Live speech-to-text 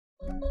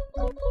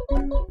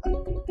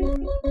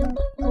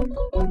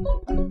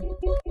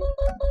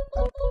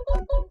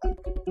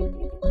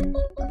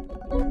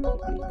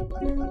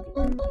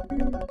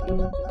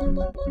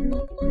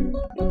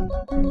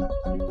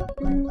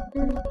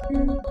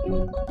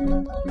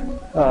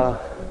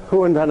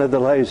Who invented the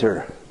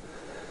laser?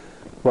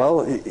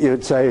 Well,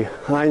 you'd say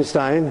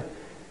Einstein.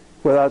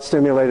 Without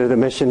stimulated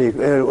emission, it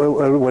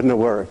wouldn't have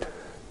worked.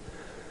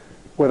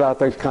 Without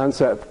the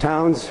concept,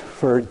 Towns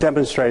for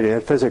demonstrating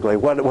it physically,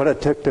 what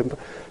it took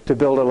to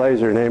build a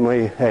laser,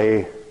 namely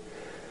a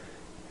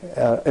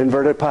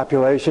inverted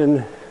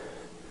population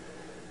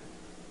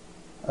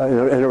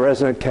in a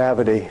resonant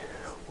cavity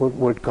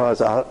would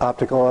cause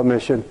optical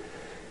emission.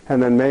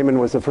 And then Mayman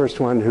was the first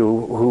one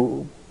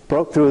who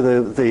broke through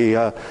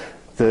the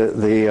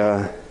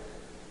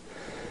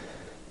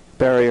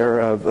barrier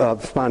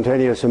of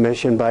spontaneous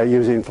emission by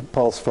using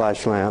pulse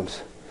flash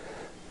lamps.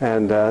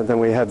 And then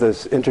we have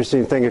this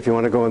interesting thing, if you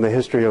want to go in the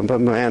history of a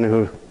man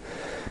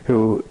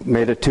who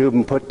made a tube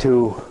and put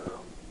two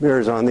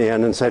mirrors on the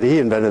end and said he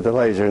invented the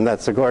laser, and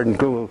that's the Gordon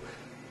Gould.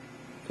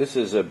 This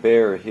is a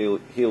bare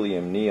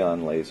helium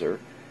neon laser,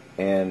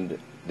 and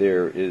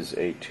there is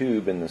a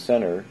tube in the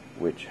center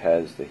which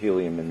has the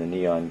helium and the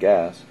neon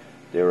gas.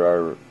 There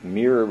are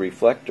mirror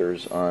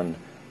reflectors on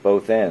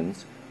both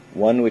ends,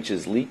 one which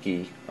is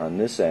leaky on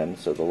this end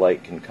so the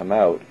light can come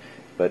out,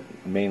 but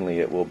mainly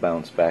it will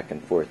bounce back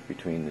and forth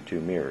between the two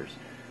mirrors.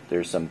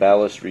 There's some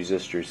ballast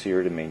resistors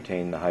here to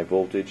maintain the high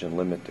voltage and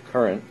limit the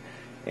current,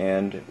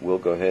 and we'll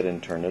go ahead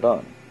and turn it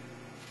on.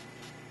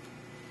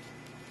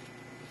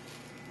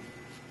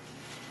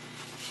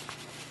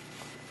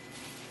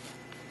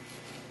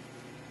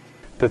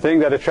 The thing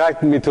that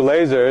attracted me to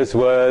lasers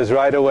was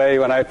right away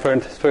when I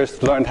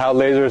first learned how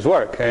lasers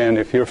work. And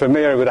if you're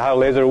familiar with how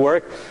lasers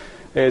work,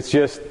 it's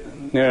just,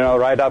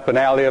 right up an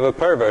alley of a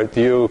pervert.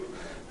 You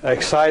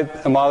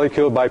excite a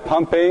molecule by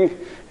pumping,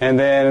 and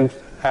then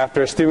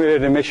after a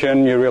stimulated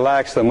emission, you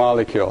relax the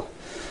molecule.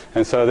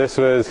 And so this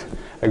was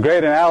a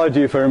great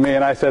analogy for me,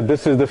 and I said,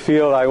 this is the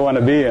field I want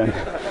to be in.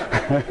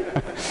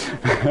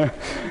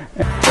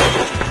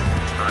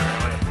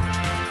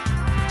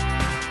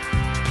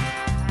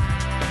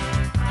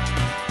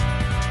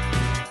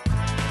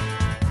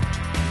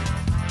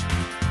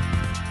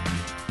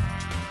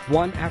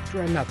 One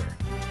after another,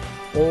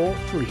 all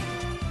three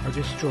are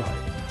destroyed.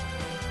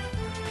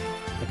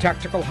 The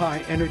tactical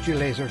high-energy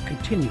laser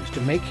continues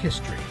to make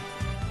history,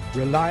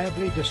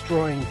 reliably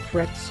destroying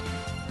threats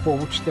for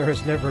which there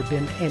has never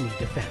been any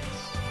defense.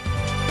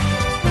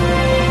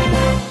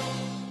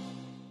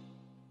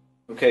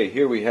 Okay,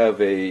 here we have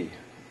a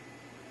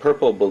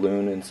purple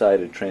balloon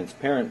inside a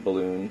transparent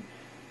balloon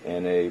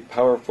and a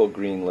powerful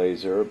green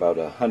laser, about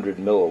 100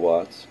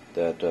 milliwatts,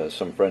 that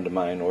some friend of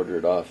mine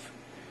ordered off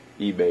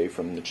eBay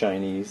from the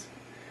Chinese.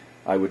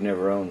 I would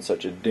never own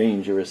such a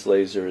dangerous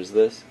laser as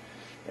this.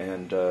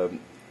 And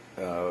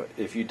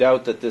if you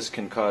doubt that this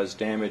can cause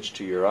damage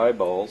to your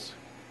eyeballs,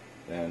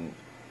 then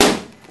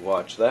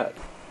watch that.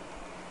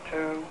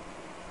 2,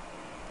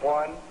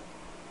 1,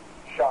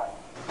 shot.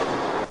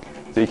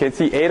 So you can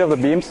see 8 of the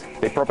beams,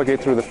 they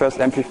propagate through the first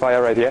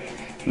amplifier right here.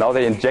 Now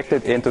they inject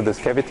it into this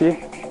cavity,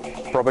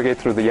 propagate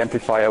through the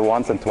amplifier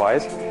once and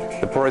twice.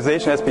 The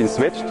polarization has been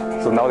switched,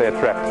 so now they are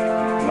trapped.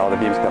 Now the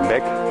beams come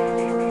back.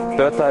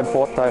 Third time,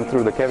 fourth time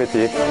through the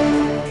cavity.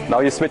 Now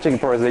you're switching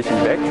polarization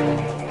back,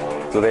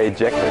 so they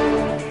eject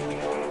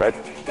it. Right?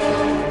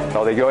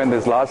 Now they go in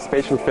this last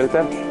spatial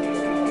filter,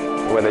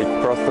 where they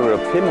cross through a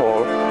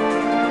pinhole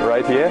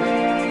right here,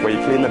 where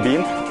you clean the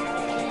beam.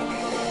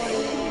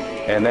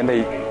 And then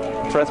they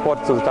transport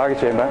it to the target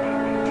chamber.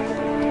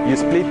 You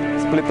split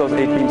those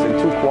 8 beams in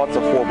 2 quads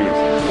of 4 beams.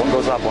 One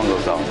goes up, one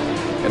goes down.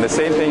 And the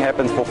same thing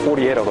happens for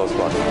 48 of those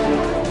quads.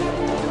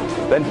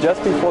 Then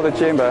just before the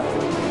chamber,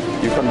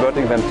 you're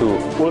converting them to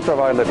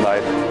ultraviolet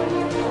light,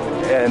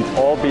 and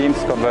all beams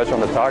converge on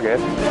the target.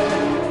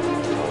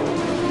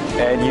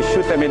 And you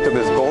shoot them into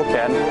this gold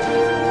can,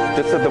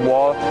 just at the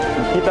wall,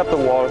 you heat up the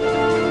wall,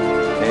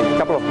 and in a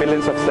couple of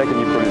billions of seconds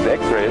you produce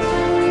X-rays.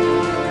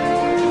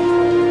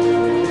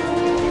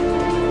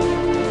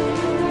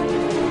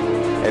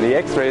 And the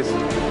X-rays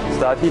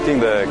start heating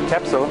the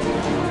capsule,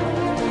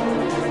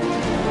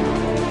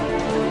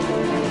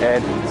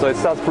 and so it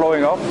starts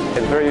blowing off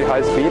at very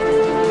high speed,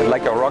 and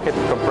like a rocket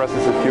it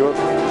compresses the fuel,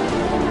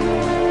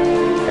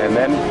 and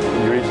then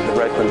you reach the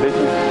right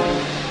condition,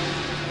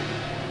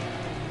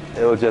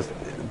 it will just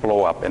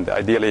blow up, and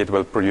ideally it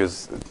will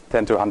produce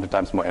 10 to 100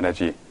 times more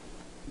energy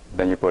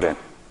than you put in.